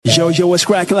Yo, what's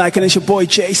cracking like? And it's your boy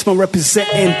Jason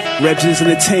representing RepJesus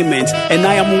Entertainment. And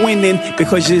I am winning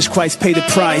because Jesus Christ paid the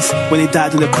price when he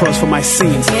died on the cross for my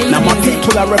sins. Now my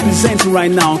people are representing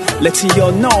right now, letting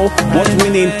y'all know what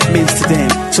winning means to them.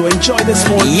 So enjoy this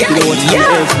one. You know what it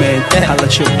is, man. Holla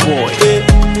at your boy.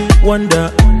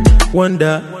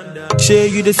 Wonder, share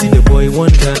you to see the boy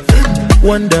wonder,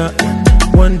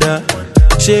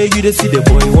 share you to see the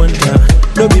boy wonder.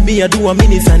 No be me, I do a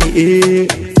mini sunny,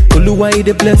 Oluwa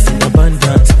the blessing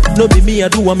abundance. No be me, I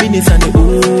do a mini sunny,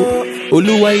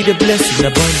 Oluwa the blessing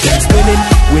abundance.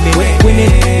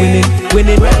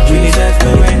 Winning,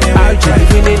 I'll try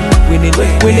winning,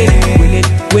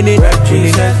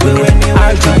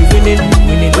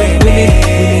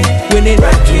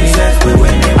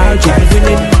 I'll try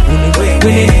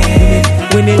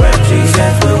winning,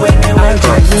 I'll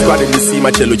try Squad in the sea,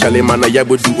 my cello chale man, I do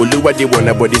Oluwa they want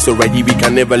body so ready we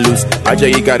can never lose.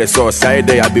 Ajayi got a source side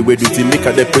there, I be with you to make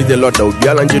her praise the Lord now.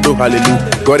 Bialanjido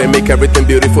hallelujah. God and make everything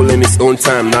beautiful in His own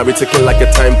time. Now we take it like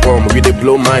a time bomb. We they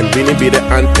blow mind, winning be the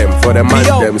anthem for the man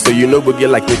them. So you know we get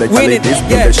like me the challenge this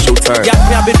be the showtime. Yeah,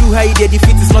 me abe do how you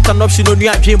defeat is not an option. No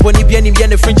dream, bunny be any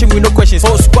friendship with no questions.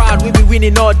 Whole squad we be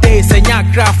winning all day. Say nya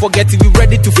craft forget it, we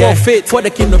ready to forfeit for the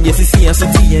kingdom. Yes, see and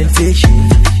TNT.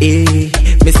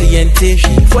 Missy NT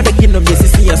for the kingdom, yes,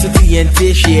 see us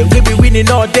TNT. We be winning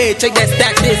all day. Check that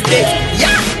stat this day.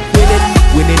 Yeah, winning.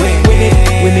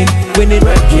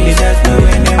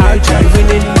 I'll try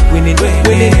winning.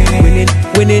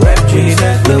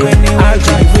 I'll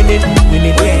try winning.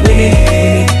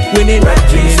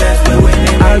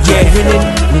 I'll try winning.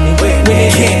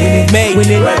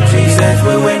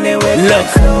 Look,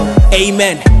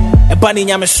 amen. A bunny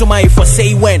nyame suma if I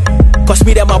say when. Cause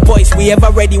me and my boys, we ever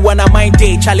ready when I mind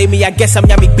day. Charlie me, I guess I'm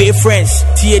yummy big friends.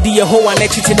 TAD a hoe and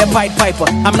let you to the Pied Piper.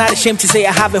 I'm not ashamed to say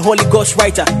I have a Holy Ghost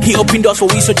writer. He opened doors for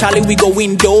we, so Charlie we go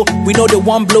window. We know the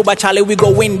one blow, but Charlie we go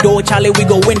window. Charlie we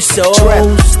go win so.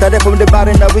 Started from the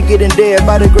bottom, now we getting there.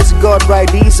 By the grace of God, right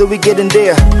these, so we getting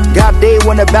there. God day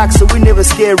when the back, so we never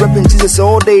scared. Repping Jesus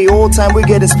all day, all time we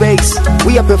get in space.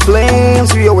 We up in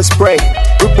flames, we always pray.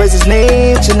 We praise His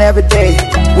name each and every day.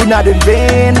 We not in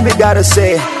vain, we gotta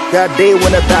say. God day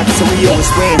when the back, so we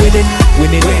always win.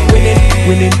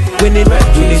 Winning.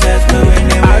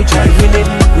 I'll try winning.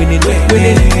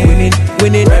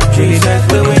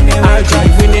 I'll try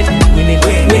winning.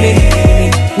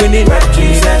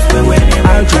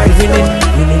 I'll try winning.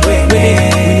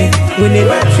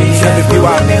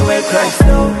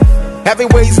 Every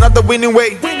way is not the winning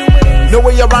way. No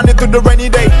way around it through the rainy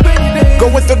day.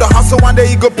 Going through the hustle, one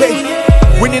day you go pay.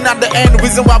 Winning at the end,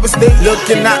 reason why we stay.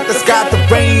 Looking at the sky, the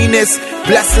rain is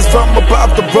blessings from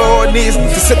above, the road needs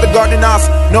to sit the garden house.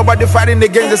 Nobody fighting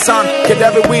against the sun. Can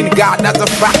ever win, God, that's a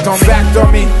fact on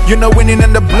me. You know winning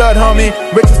in the blood, homie.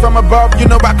 Riches from above, you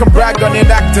know I can brag on it,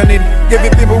 act on it.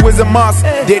 Giving people wisdom must.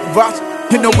 Did what?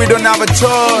 You know we don't have a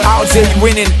choice. Out there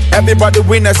winning, everybody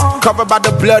winners. Covered by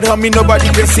the blood, homie, nobody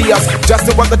can see us.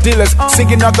 Just about the dealers,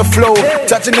 singing out the flow.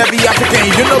 Touching every African,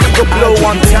 you know we go blow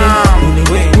one time.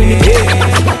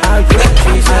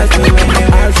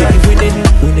 I'll try winning.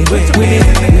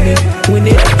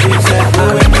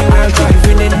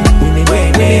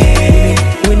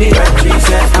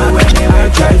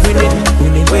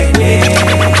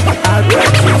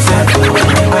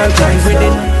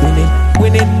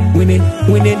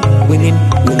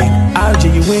 Winning.